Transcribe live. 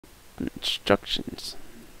Instructions.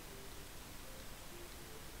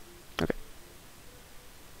 Okay.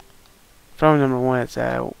 Problem number 1 is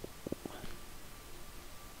so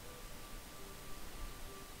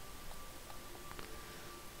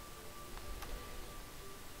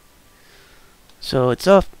it's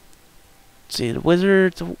up. Let's see, the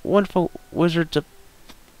wizards, wonderful wizards of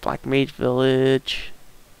Black Mage Village.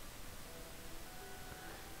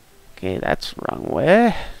 Okay, that's the wrong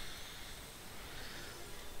way.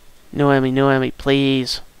 No enemy,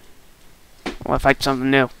 please. I want to fight something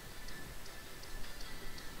new.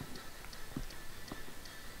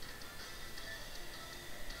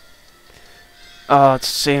 Oh, it's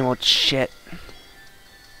the same old shit.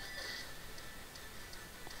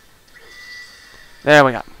 There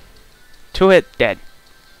we go. 2-hit, dead.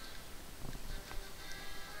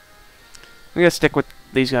 I'm gonna stick with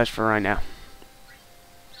these guys for right now.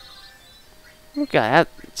 Look at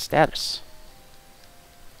that status.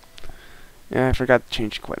 Yeah, I forgot to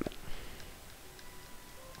change equipment.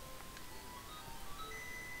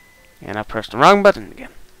 And I pressed the wrong button again.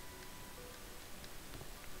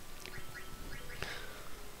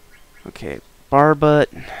 Okay, bar butt,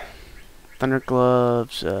 thunder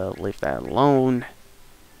gloves, leave that alone.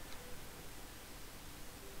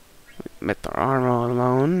 Met the armor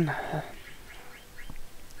alone.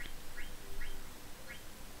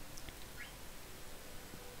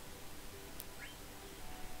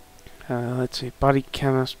 Let's see, body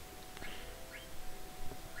chemist.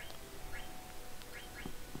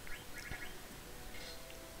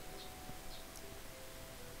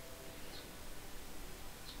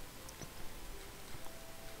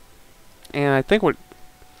 And I think we're...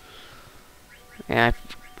 And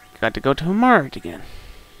I got to go to Mars again.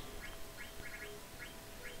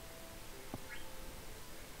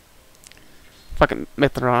 Fucking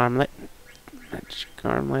Mithril armlet. Magic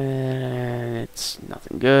armlet. It's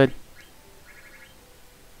nothing good.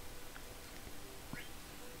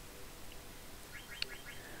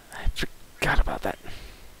 I forgot about that.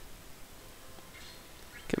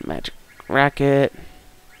 Get magic racket.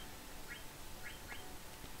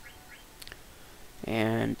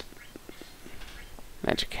 And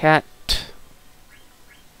magic hat.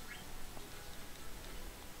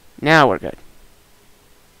 Now we're good.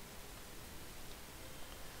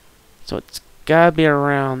 So it's gotta be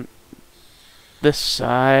around this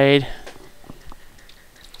side.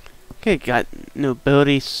 Okay, got new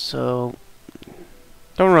abilities, so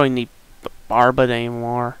don't really need the Barbet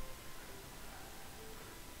anymore.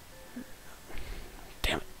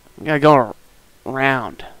 Damn it. I gotta go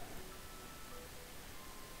around.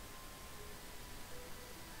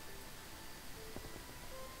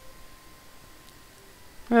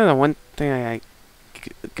 The one thing I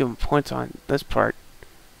give them points on this part,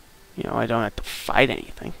 you know, I don't have to fight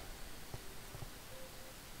anything.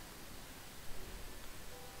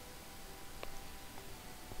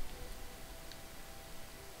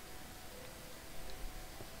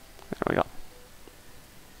 There we go.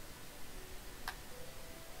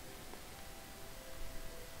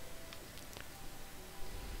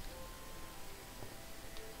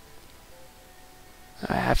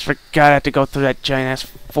 I forgot I had to go through that giant-ass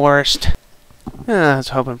forest. I was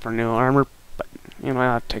hoping for new armor, but, you know,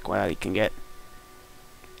 I'll take what I can get.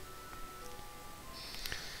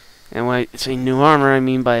 And when I say new armor, I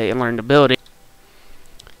mean by learned ability.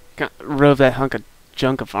 Got rid of that hunk of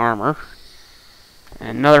junk of armor.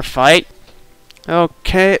 And another fight.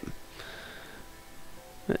 Okay.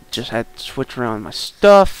 Just had to switch around my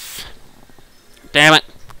stuff. Damn it.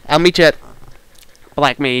 I'll meet you at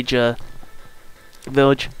Black Mage,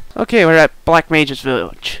 Village. Okay, we're at Black Mage's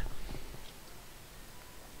Village.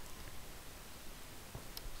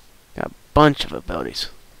 Got a bunch of abilities.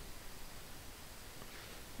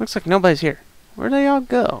 Looks like nobody's here. Where'd they all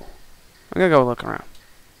go? I'm gonna go look around.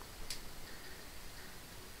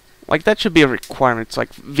 Like, that should be a requirement. It's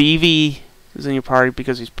like Vivi is in your party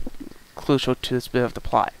because he's crucial to this bit of the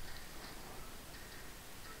plot.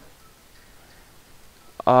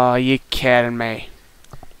 Oh, you kidding me?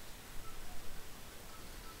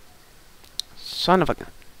 Son of a gun.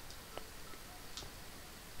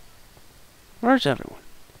 Where's everyone?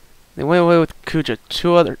 They went away with Kuja.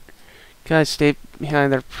 2 other guys stayed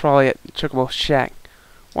behind. They're probably at Chocobo Shack.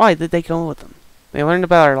 Why did they go with them? They learned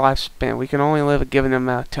about our lifespan. We can only live a given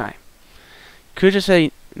amount of time. Kuja said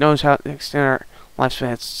he knows how to extend our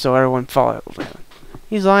lifespan, so everyone followed him.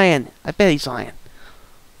 He's lying. I bet he's lying.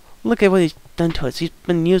 Look at what he's done to us. He's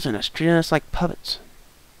been using us, treating us like puppets.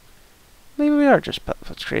 Maybe we are just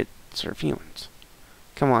puppets created to serve humans.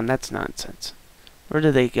 Come on, that's nonsense. Where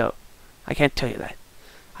did they go? I can't tell you that.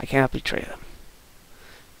 I cannot betray them.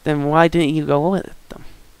 Then why didn't you go with them?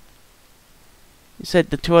 You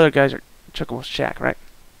said the two other guys are Chocobo Shack, right?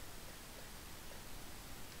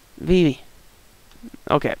 Vivi.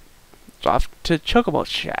 Okay. It's off to Chocobo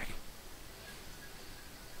Shack.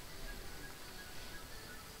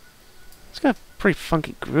 It's got a pretty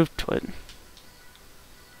funky groove to it.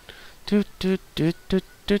 Do do do do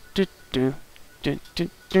do do do do do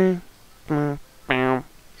do. Bow bow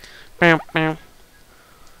bow.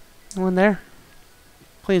 No one there?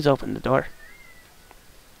 Please open the door.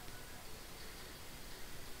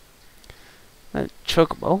 That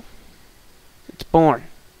Chocobo. It's born.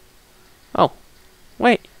 Oh,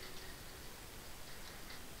 wait.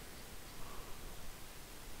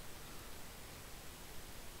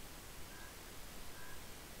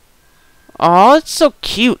 Oh, it's so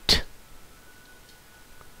cute.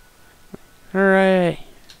 Hooray.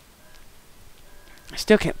 I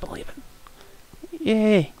still can't believe it.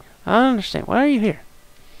 Yay. I don't understand. Why are you here?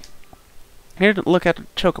 Here to look at the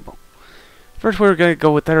Chocobo. First we were going to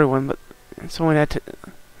go with everyone, but someone had to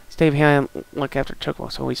stay behind and look after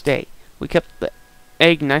Chocobo, so we stayed. We kept the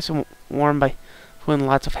egg nice and warm by putting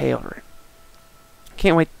lots of hay over it.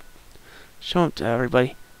 Can't wait to show it to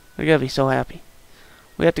everybody. They're going to be so happy.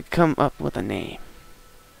 We have to come up with a name.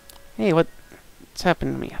 Hey, what's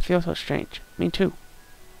happened to me? I feel so strange. Me too.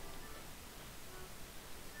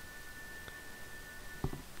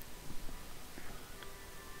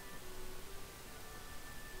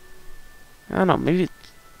 I don't know, maybe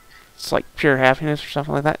it's like pure happiness or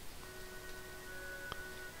something like that.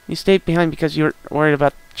 You stayed behind because you were worried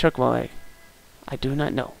about Chocobo egg. I do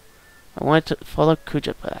not know. I wanted to follow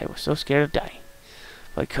Kuja, but I was so scared of dying.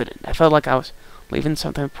 But I couldn't. I felt like I was leaving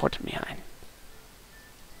something important behind.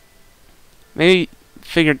 Maybe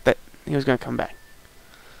figured that he was going to come back.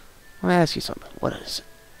 I want to ask you something. What is it?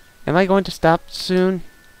 Am I going to stop soon,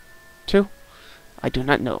 too? I do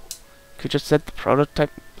not know. Kuja said the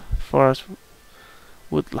prototype for us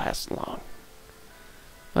would last long.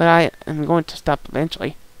 But I am going to stop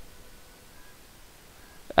eventually.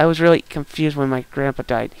 I was really confused when my grandpa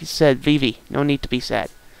died. He said, Vivi, no need to be sad.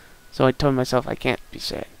 So I told myself I can't be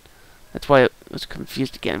sad. That's why I was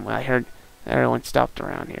confused again when I heard everyone stopped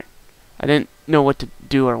around here. I didn't know what to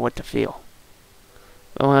do or what to feel.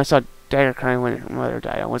 But when I saw Dagger crying when her mother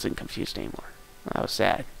died, I wasn't confused anymore. I was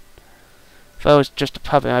sad. If I was just a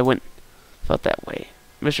puppet, I wouldn't have felt that way.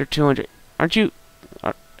 Mr. 200, aren't you...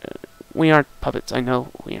 we aren't puppets. I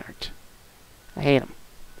know we aren't. I hate him.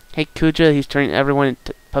 Hate Kuja. He's turning everyone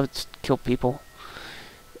into puppets to kill people.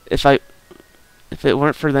 If it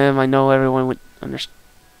weren't for them, I know everyone would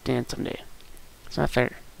understand someday. It's not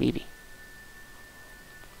fair. Maybe.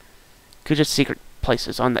 Kuja's secret place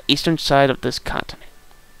is on the eastern side of this continent.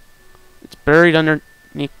 It's buried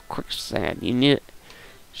underneath quicksand. You need a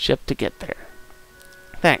ship to get there.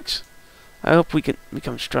 Thanks. I hope we can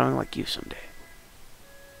become strong like you someday.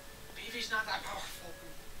 Vivi's not that powerful.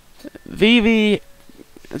 Vivi,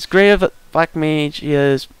 as great of a black mage he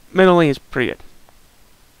is, mentally he's pretty good.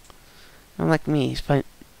 Unlike me, he's fighting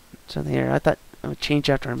something here. I thought I would change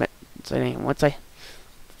after I met Zidane. Once I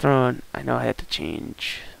thrown, I know I had to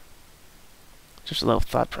change. Just a little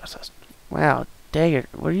thought process. Wow, Dagger,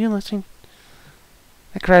 were you listening?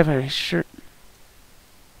 That cry for his shirt.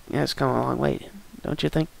 Yeah, it's come a long way, don't you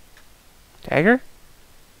think? Dagger?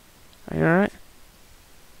 Are you alright?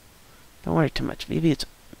 Don't worry too much. Maybe it's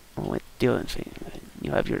only dealing thing.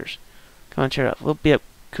 You have yours. Come on, cheer up. We'll be up,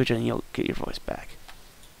 Kuja, and you'll get your voice back.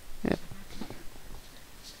 Yeah.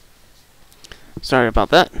 Sorry about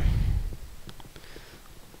that.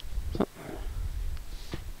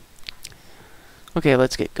 Okay,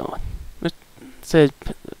 let's get going. It says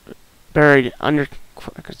buried under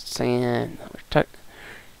sand.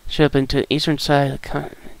 Ship into the eastern side of the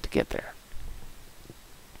continent to get there.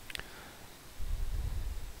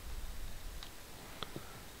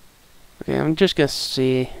 Okay, I'm just gonna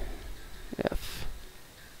see if...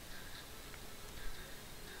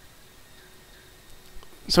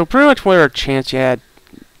 So pretty much whatever chance you had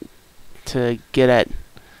to get at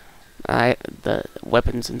the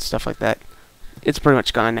weapons and stuff like that, it's pretty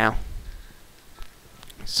much gone now.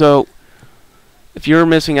 So, if you're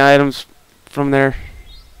missing items from there,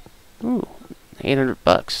 ooh, $800,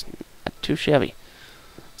 not too shabby.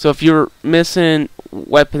 So if you're missing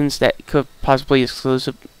weapons that could possibly be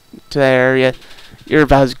exclusive to that area, you're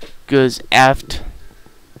about as good as effed.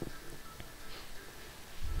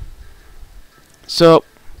 So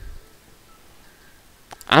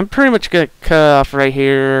I'm pretty much gonna cut off right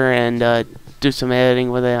here and do some editing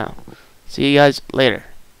with it. See you guys later.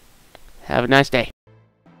 Have a nice day.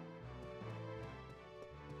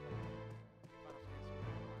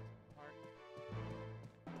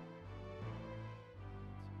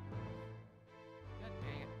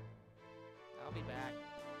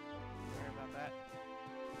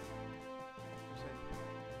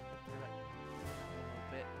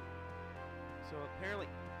 So apparently,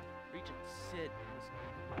 Regent Sid was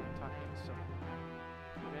talking to some.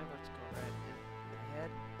 Okay, let's go right ahead.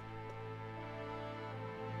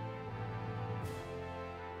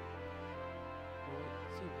 Well,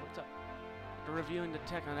 let's see what's up. After reviewing the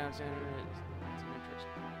tech on Alexander, it's some interest.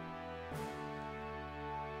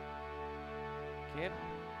 Okay.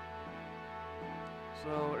 So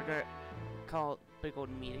we're gonna call it a big old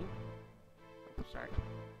meeting. Oh, sorry.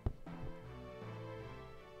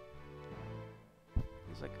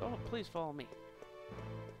 He's like, oh, please follow me.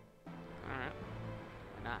 Alright.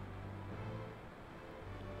 Why not?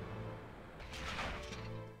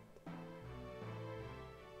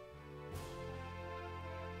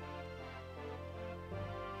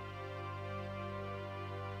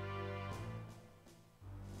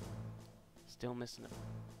 Still missing it.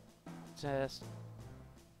 Test.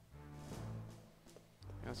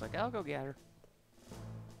 I was like, I'll go get her.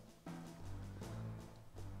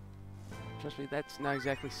 Trust me, that's not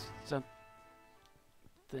exactly something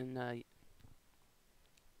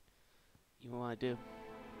you want to do.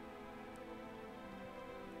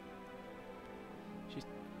 She's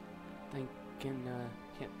thinking,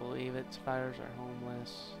 can't believe it, spiders are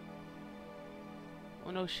homeless. Oh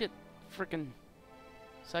no shit, frickin'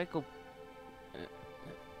 psycho,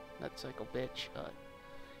 not psycho bitch,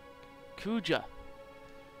 Kuja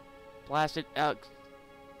blasted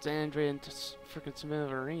Alexandria into frickin'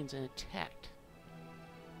 smithereens and attacked.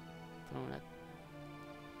 Throwing it.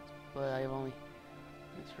 But I've only...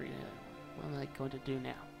 Let's read it. What am I going to do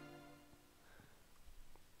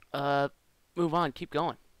now? Move on. Keep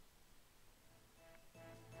going.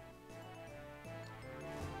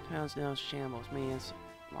 Town's now shambles. Man's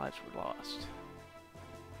lives were lost.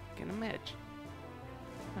 Get a mage.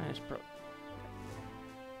 Nice, bro.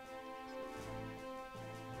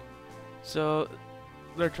 So,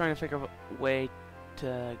 they're trying to figure out a way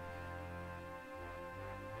to,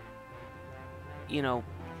 you know,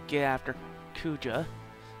 get after Kuja.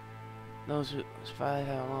 Those who survived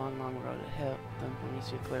had a long, long road ahead of them from east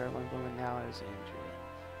to clear one woman now as Andrea.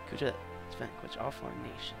 Kuja has vanquished all foreign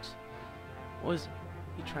nations. What was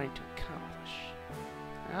he trying to accomplish?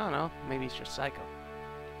 I don't know. Maybe he's just psycho.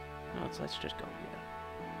 No, let's just go get him.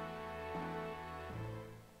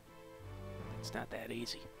 It's not that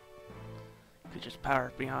easy. Kuja's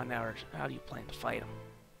power beyond ours. How do you plan to fight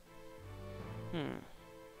him?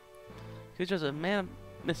 Kuja's a man of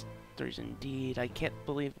mysteries indeed. I can't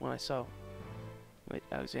believe when I saw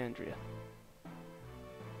Alexandria.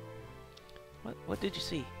 What did you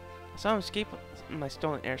see? I saw him escape my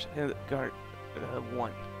stolen airship. Guard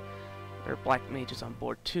 1. There are black mages on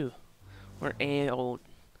board too. We're old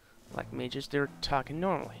black mages. They're talking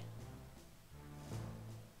normally.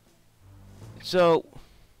 So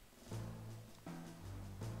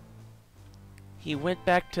he went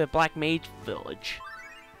back to Black Mage Village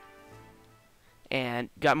and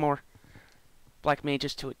got more black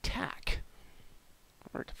mages to attack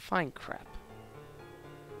or to find crap.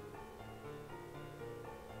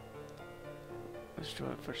 I was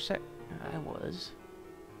doing it for a sec. I was.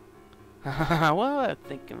 Well, I'm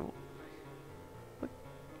thinking, what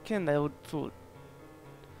can that old fool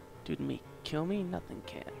do to me? Kill me? Nothing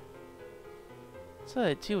can.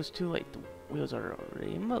 Besides, it was too late. The wheels are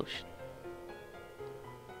already in motion.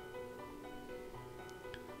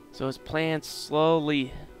 So his plan's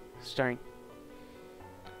slowly starting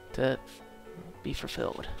to be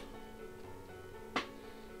fulfilled.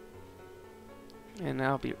 And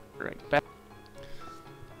I'll be right back.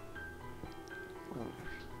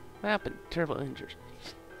 What happened? Terrible injuries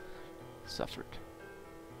suffered.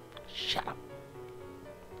 Shut up.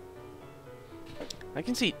 I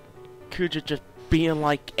can see Kuja just being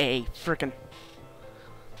like a frickin'...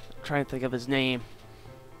 I'm trying to think of his name.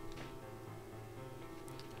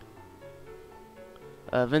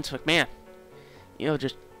 Vince McMahon. You know,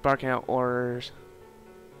 just barking out orders.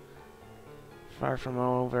 Far from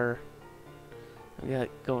over. I gotta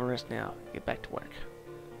go rest now. Get back to work.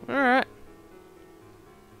 Alright.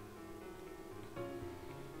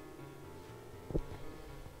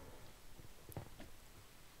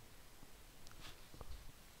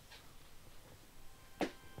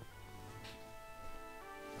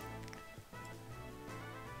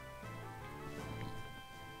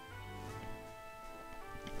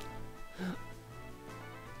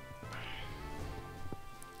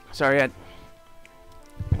 Sorry, I had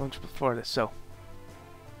lunch before this, so.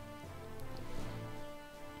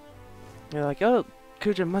 They're like, oh,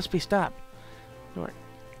 Kuja must be stopped. Right.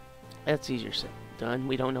 That's easier said than done.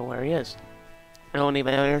 We don't know where he is. I don't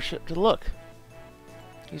even have an airship to look.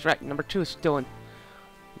 He's right. Number 2 is still in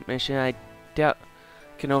mission. I doubt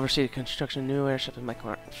Can oversee the construction of new airship in my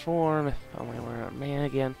current form. If only we're a man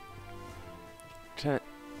again. Yeah,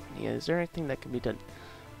 is there anything that can be done?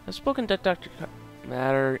 I've spoken to Dr.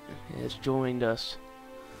 Matter has joined us.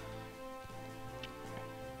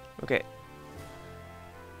 Okay.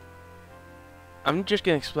 I'm just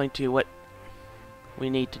going to explain to you what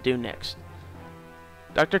we need to do next.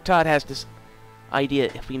 Dr. Todd has this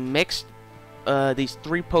idea. If we mix these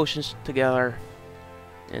 3 potions together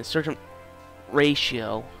in a certain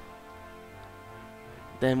ratio,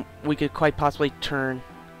 then we could quite possibly turn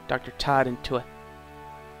Dr. Todd into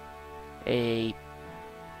a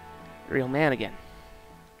real man again.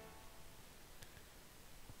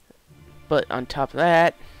 But on top of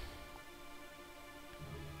that,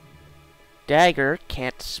 Dagger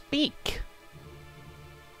can't speak.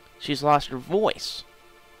 She's lost her voice.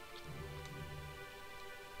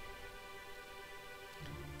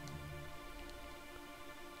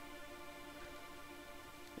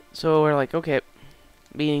 So we're like, okay,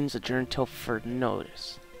 meeting's adjourned till further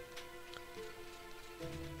notice.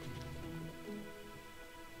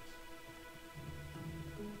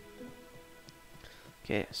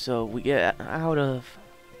 Okay, so we get out of...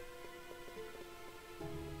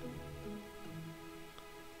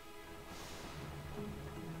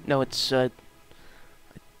 No, it's, I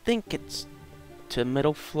think it's to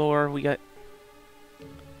middle floor. We got...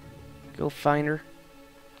 Go find her.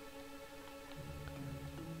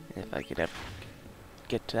 If I could ever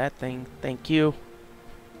get to that thing, thank you.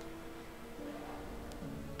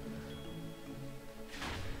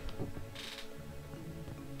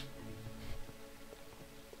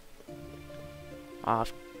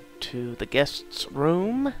 Off to the guest's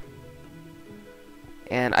room.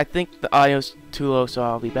 And I think the audio's too low, so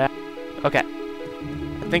I'll be back. Okay.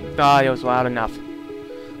 I think the audio's loud enough.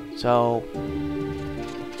 So...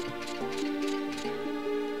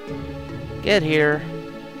 get here.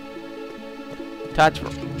 Todd's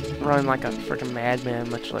running like a freaking madman,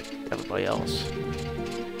 much like everybody else.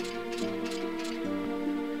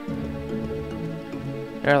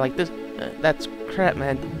 They're like, this, that's crap,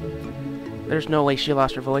 man. There's no way she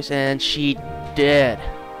lost her voice, and she did.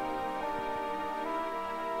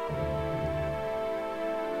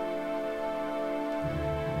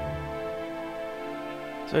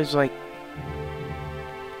 So he's like,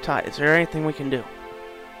 Todd, is there anything we can do?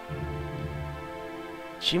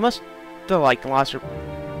 She must have, like, lost her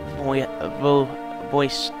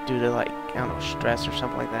voice due to, like, I don't know, stress or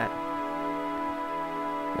something like that.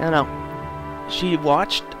 I don't know. She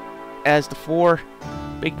watched as the 4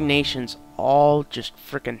 big nations all just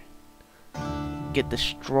frickin' get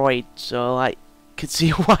destroyed, so I could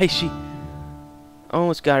see why she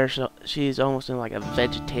almost got herself. She's almost in like a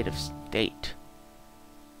vegetative state.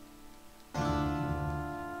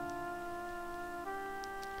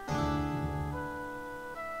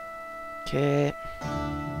 Okay.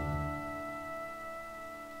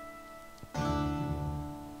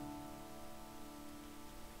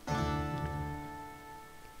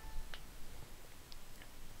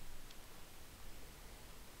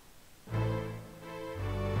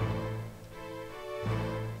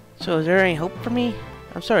 So, is there any hope for me?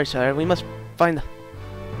 I'm sorry, sire. We must find the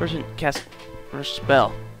person who cast her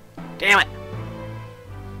spell. Damn it!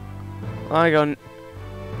 Long ago,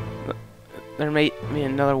 there may be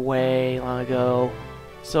another way. Long ago.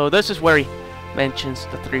 So, this is where he mentions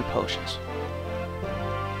the 3 potions.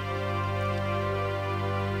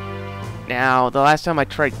 Now, the last time I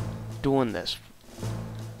tried doing this,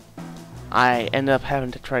 I ended up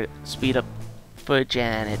having to try to speed up footage,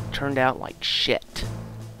 and it turned out like shit.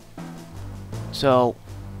 So,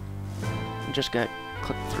 I'm just gonna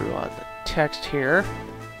click through the text here.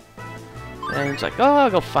 And it's like, oh, I'll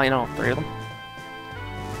go find all 3 of them.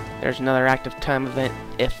 There's another active time event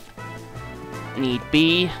if need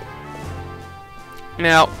be.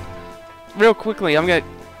 Now, real quickly, I'm gonna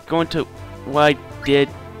go into what I did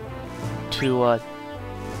to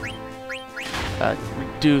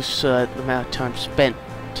reduce the amount of time spent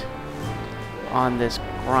on this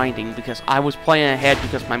grinding, because I was playing ahead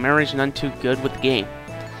because my memory's none too good with the game.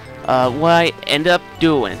 What I end up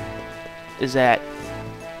doing is that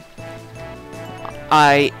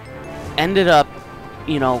I ended up,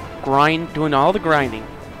 you know, doing all the grinding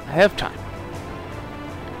ahead of time.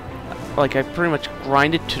 Like, I pretty much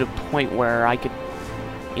grinded to the point where I could,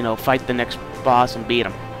 you know, fight the next boss and beat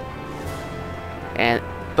him. And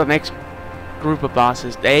the next group of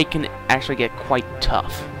bosses, they can actually get quite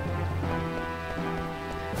tough.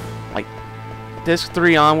 Like, Disc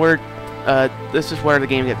 3 onward, this is where the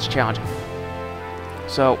game gets challenging.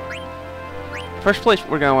 So, first place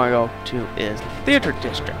we're going to want to go to is the Theater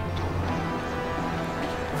District.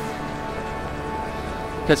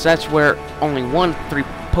 because that's where only 1 of 3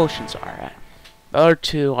 potions are at. The other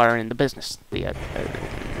 2 are in the business theater.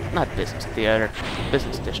 Not business theater,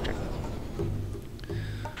 business district.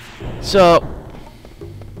 So,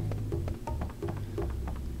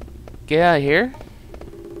 get out of here.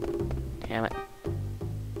 Damn it.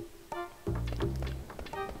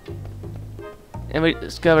 And we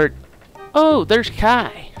discovered, oh, there's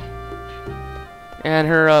Kai. And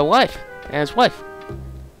her wife. And his wife.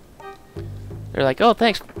 They're like, oh,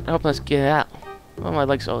 thanks for helping us get out. Oh, my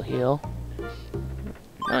legs will heal.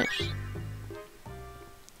 Nice.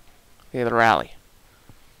 Okay, the rally.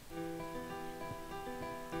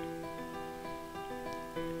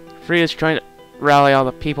 Frida's trying to rally all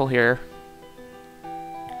the people here.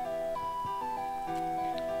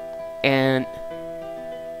 And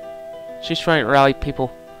she's trying to rally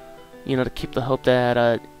people, you know, to keep the hope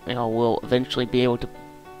that, you know, we'll eventually be able to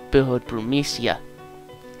build Brumecia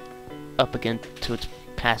up again to its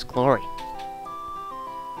past glory.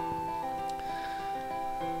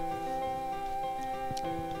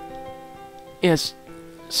 Yes,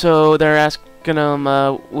 so they're asking him,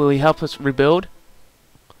 will he help us rebuild?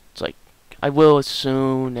 It's like, I will as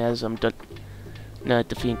soon as I'm done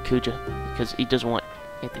defeating Kuja, because he doesn't want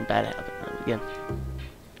anything bad to happen again.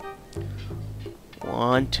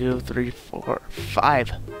 1, 2, 3, 4,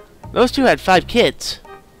 5. Those 2 had 5 kids.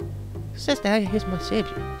 Who says that he's my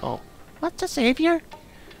savior? Oh, what's a savior?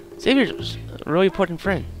 Savior's a really important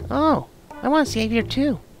friend. Oh, I want a savior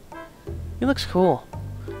too. He looks cool.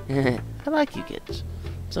 I like you kids.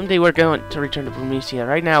 Someday we're going to return to Brumecia.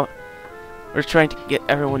 Right now, we're trying to get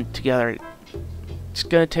everyone together. It's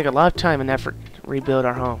gonna take a lot of time and effort to rebuild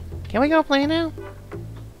our home. Can we go play now?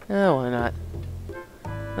 Oh, why not?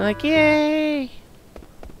 Like, yay!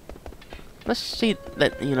 Let's see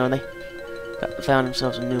that, you know, they found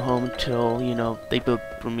themselves a new home until, you know, they build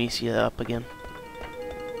Brumecia up again.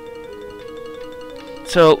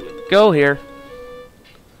 So, go here.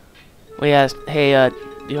 We asked, hey,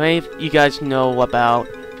 do any of you guys know about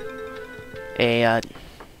a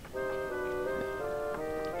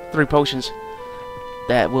 3 potions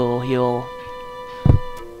that will heal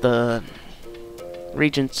the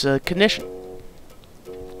regent's condition?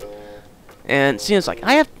 And seems like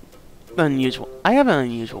I have an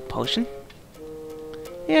unusual potion.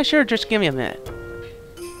 Yeah, sure, just give me a minute.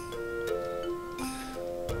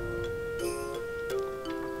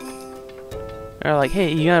 They're like,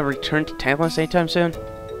 hey, you gonna return to Tantalus anytime soon?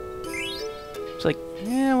 It's like,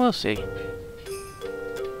 yeah, we'll see.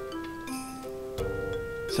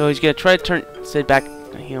 So he's gonna try to turn Sid back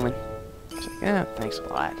to human. It's like, yeah, thanks a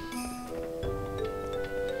lot.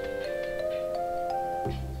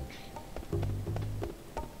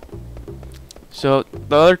 So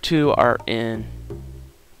the other 2 are in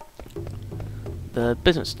the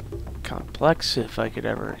business complex, if I could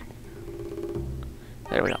ever.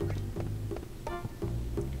 There we go.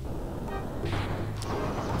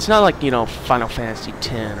 It's not like, you know, Final Fantasy X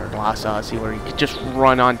or Lost Odyssey where you could just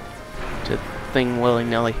run on to the thing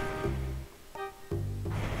willy-nilly.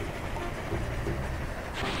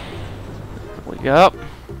 We go.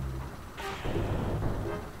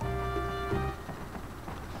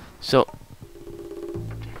 So,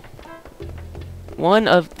 one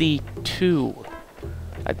of the 2,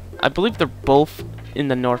 I believe they're both in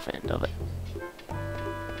the north end of it.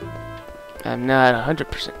 I'm not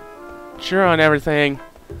 100% sure on everything.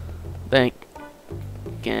 Then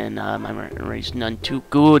again, my memory's none too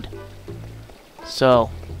good. So,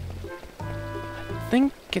 I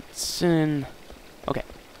think it's in. Okay.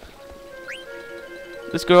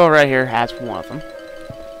 This girl right here has one of them.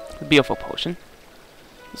 The beautiful potion.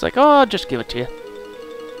 It's like, oh, I'll just give it to you.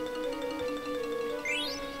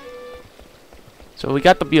 So we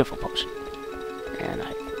got the beautiful potion. And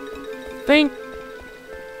I think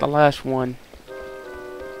the last one.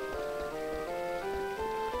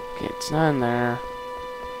 Okay, it's not in there.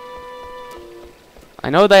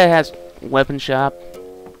 I know that it has weapon shop.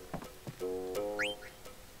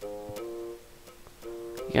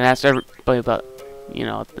 You can ask everybody about, you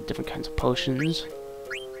know, the different kinds of potions.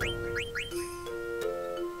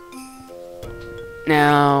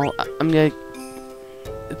 Now, I'm gonna.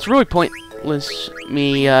 It's really pointless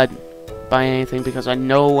me buying anything because I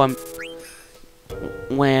know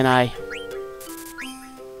when I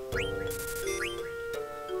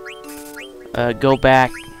go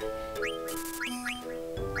back,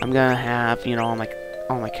 I'm gonna have, you know, all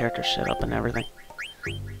my characters set up and everything.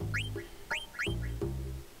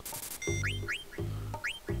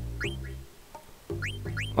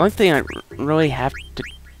 One thing I really have to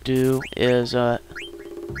do is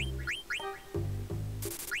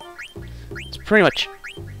it's pretty much,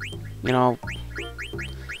 you know,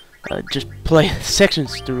 just play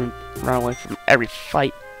sections through and run away from every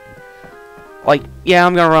fight. Like, yeah,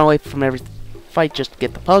 I'm gonna run away from every fight just to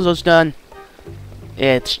get the puzzles done.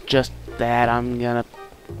 It's just that I'm gonna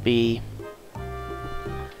be...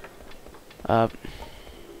 okay,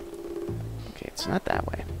 it's not that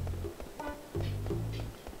way.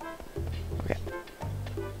 Okay.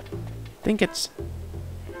 I think it's...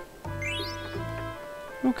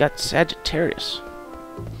 Oh, got Sagittarius.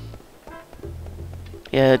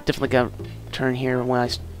 Yeah, definitely gotta turn here when I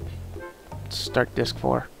start disc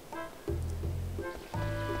 4.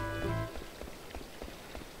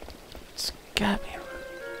 It's gotta be...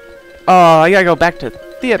 Oh, I gotta go back to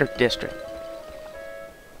Theater District.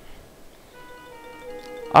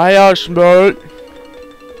 I smart.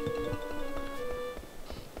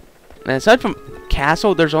 And aside from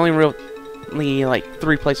Castle, there's only really like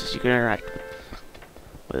 3 places you can interact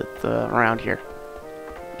with around here.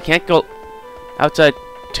 You can't go outside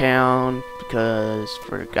town because,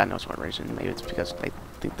 for God knows what reason, maybe it's because they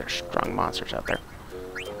think there's strong monsters out there.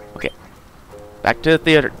 Okay, back to the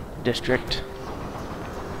Theater District.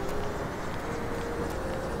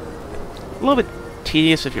 A little bit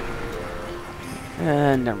tedious if you're...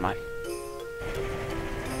 never mind.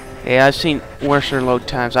 Yeah, I've seen worse load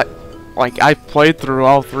times. I played through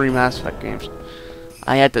all 3 Mass Effect games.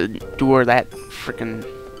 I had to endure that freaking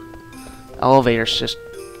elevator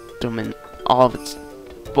system in all of its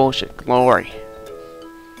bullshit glory.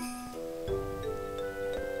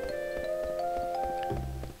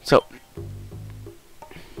 So,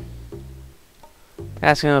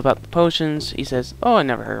 asking him about the potions, he says, "Oh, I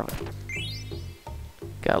never heard of it."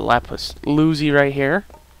 Got a Lapis Lazuli right here.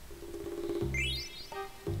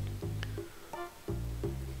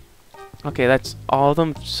 Okay, that's all of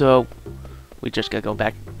them, so we just gotta go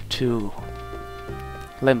back to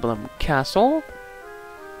Limblum Castle.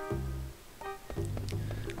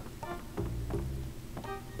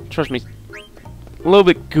 Trust me, a little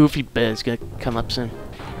bit goofy bit is gonna come up soon.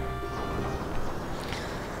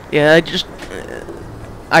 Yeah, here's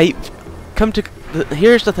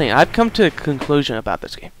the thing, I've come to a conclusion about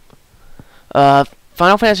this game.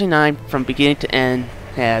 Final Fantasy IX, from beginning to end,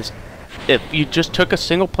 has, if you just took a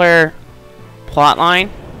single player plot line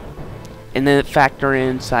and then factor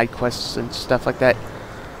in side quests and stuff like that,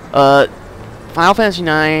 Final Fantasy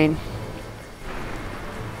IX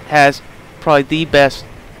has probably the best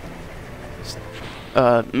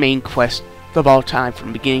main quest of all time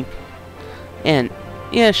from beginning. And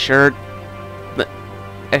yeah, sure, the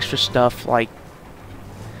extra stuff like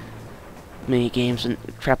mini games and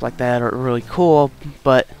crap like that are really cool,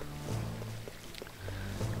 but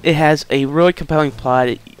it has a really compelling plot.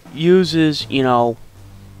 It uses, you know,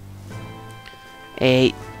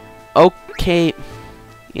 a okay,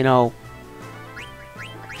 you know,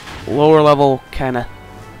 lower level kind of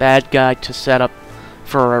bad guy to set up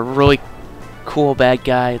for a really cool bad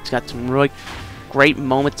guy. It's got some really great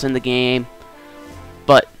moments in the game,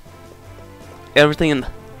 but everything in the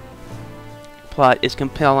plot is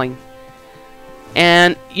compelling.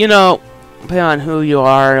 And, you know, depending on who you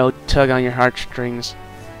are, it'll tug on your heartstrings.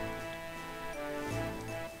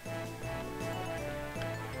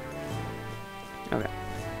 Okay.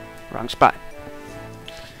 Wrong spot.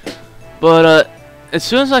 But, as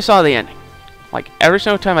soon as I saw the ending, like, every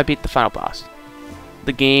single time I beat the final boss,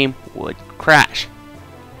 the game would crash.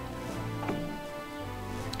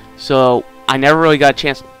 So, I never really got a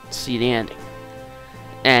chance to see the ending.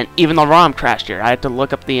 And even the ROM crashed here. I had to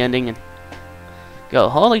look up the ending and go,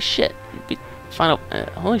 holy shit,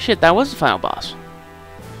 holy shit, that was the final boss.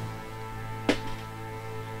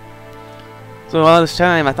 So all this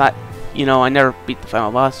time I thought, you know, I never beat the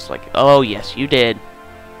final boss. It's like, oh yes, you did.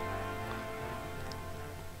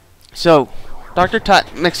 So, Dr.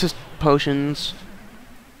 Tot mixes potions.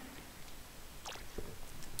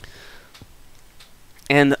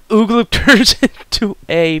 And the Oogloop turns into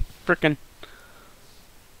a frickin'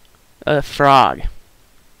 frog.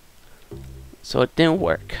 So it didn't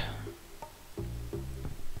work.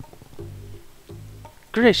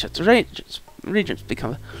 Gracious, regions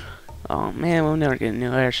become... Oh man, we'll never get a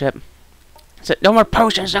new airship. So no more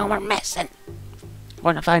potions, no more messing.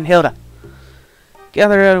 Want to find Hilda.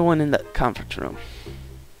 Gather everyone in the conference room.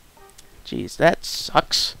 Jeez, that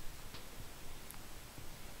sucks.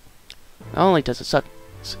 Not only does it suck,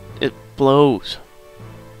 it blows.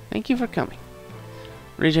 Thank you for coming.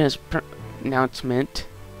 Region's announcement.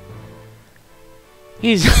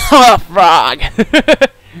 He's a frog.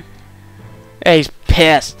 Hey, he's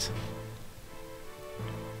pissed.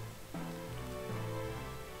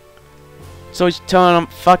 So he's telling him,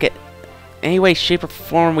 fuck it. Any way, shape, or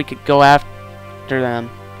form we could go after them.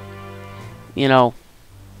 You know.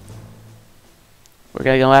 We're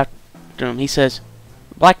gonna go after him. He says,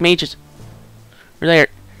 black mages are there.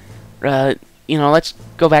 You know, let's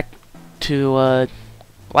go back to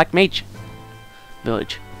Black Mage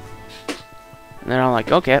Village. And they're all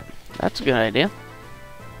like, okay, that's a good idea.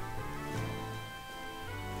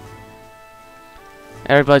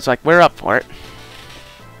 Everybody's like, we're up for it.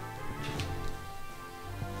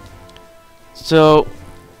 So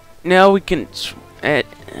now we can,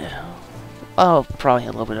 oh, probably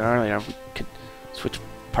a little bit earlier. We could switch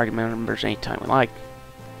party members anytime we like.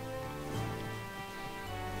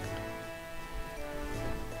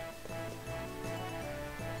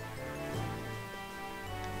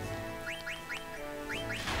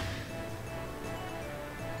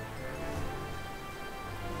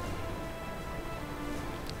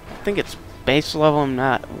 I think it's base level. I'm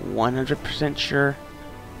not 100% sure.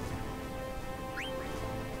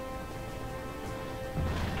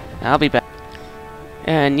 I'll be back.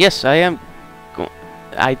 And yes, I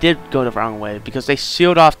did go the wrong way because they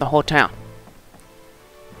sealed off the whole town.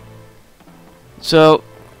 So,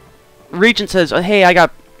 Regent says, oh, hey, I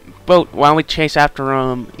got a boat. Why don't we chase after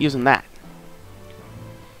them using that?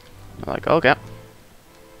 I'm like, okay.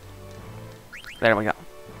 There we go.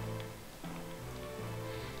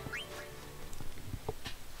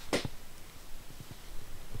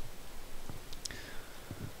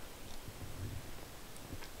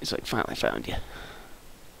 He's like, finally found you.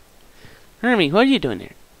 Hermie, what are you doing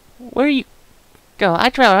here? Where are you? Go, I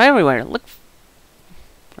travel everywhere. Look.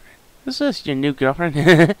 Is this your new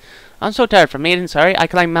girlfriend? I'm so tired from maiden. Sorry, I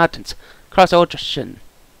climb mountains, cross ocean,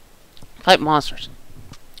 fight monsters.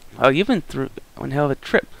 Oh, you've been through one hell of a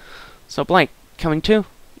trip. So blank, coming too?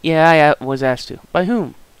 Yeah, I was asked to. By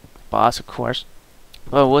whom? Boss, of course.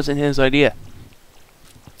 Well, it wasn't his idea.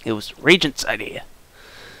 It was Regent's idea.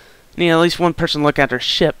 Need at least one person look at her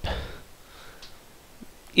ship.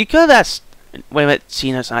 You could have asked. Wait a minute,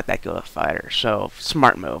 Cena's not that good a fighter, so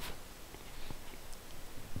smart move.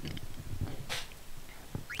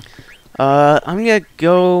 I'm gonna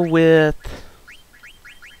go with.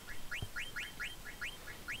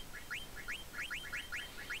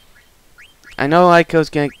 I know Aiko's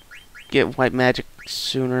gonna get white magic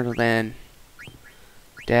sooner than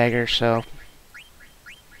Dagger, so.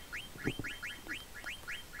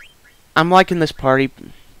 I'm liking this party.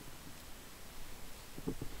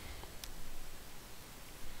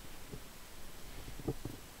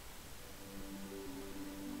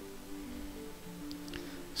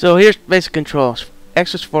 So here's basic controls.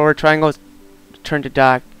 X is forward, triangle is turn to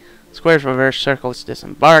dock, square is reverse, circle is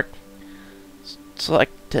disembark.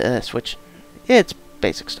 Select switch. It's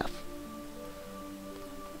basic stuff.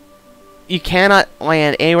 You cannot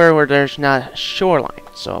land anywhere where there's not a shoreline,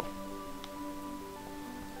 so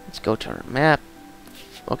let's go to our map.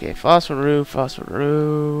 Okay,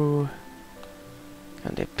 Phosphoroo.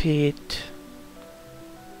 Conde Pete.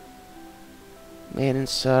 Maiden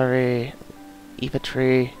Surrey. Eva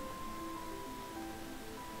Tree.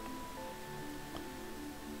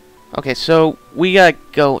 Okay, so we gotta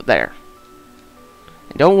go there.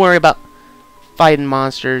 And don't worry about fighting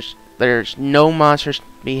monsters. There's no monsters to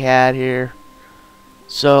be had here.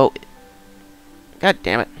 So, god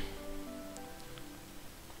damn it.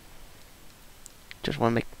 Just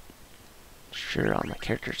want to make sure all my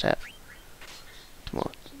characters have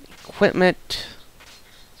equipment.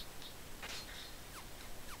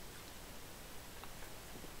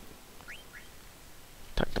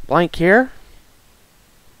 Tuck the blank here.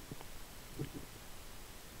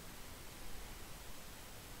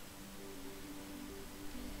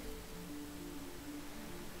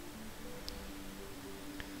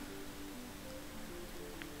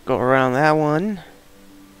 Go around that one.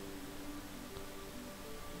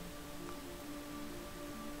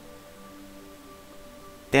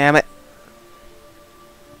 Damn it.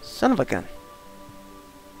 Son of a gun.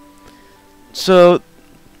 So,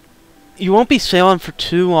 you won't be sailing for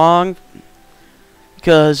too long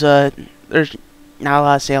because there's not a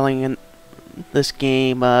lot of sailing in this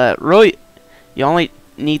game. Really, you only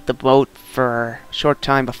need the boat for a short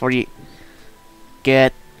time before you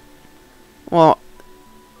get, well,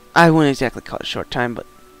 I wouldn't exactly call it a short time, but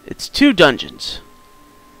it's 2 dungeons.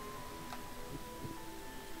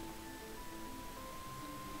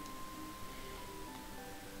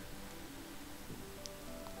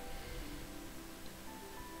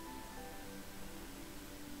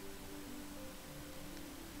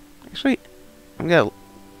 Actually, I'm gonna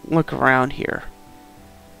look around here.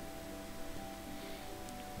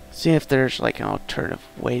 See if there's like an alternative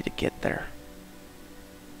way to get there.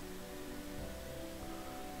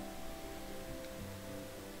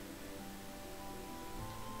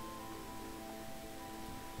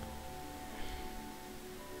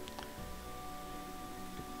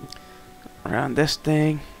 around this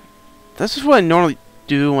thing. This is what I normally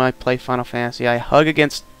do when I play Final Fantasy. I hug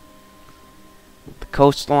against the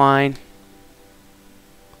coastline.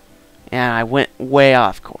 And I went way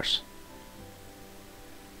off course.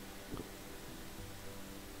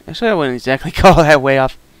 Actually, I wouldn't exactly call that way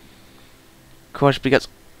off course because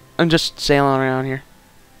I'm just sailing around here.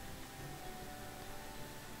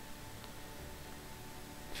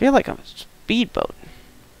 I feel like I'm a speedboat.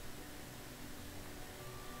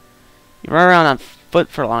 You run around on foot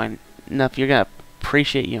for long enough, you're gonna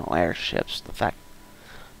appreciate, airships. The fact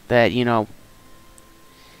that, you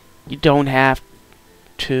don't have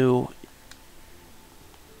to.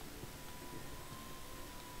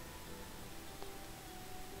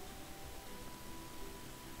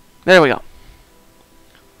 There we go.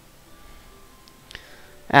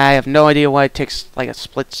 I have no idea why it takes like a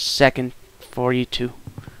split second for you to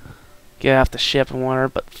get off the ship and water,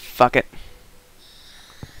 but fuck it.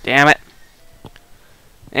 Damn it.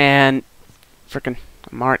 And frickin'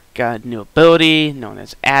 Mark got a new ability known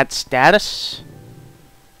as add status.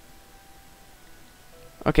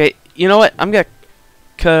 Okay, you know what? I'm gonna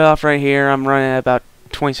cut it off right here. I'm running at about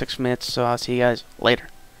 26 minutes, so I'll see you guys later.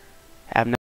 Have no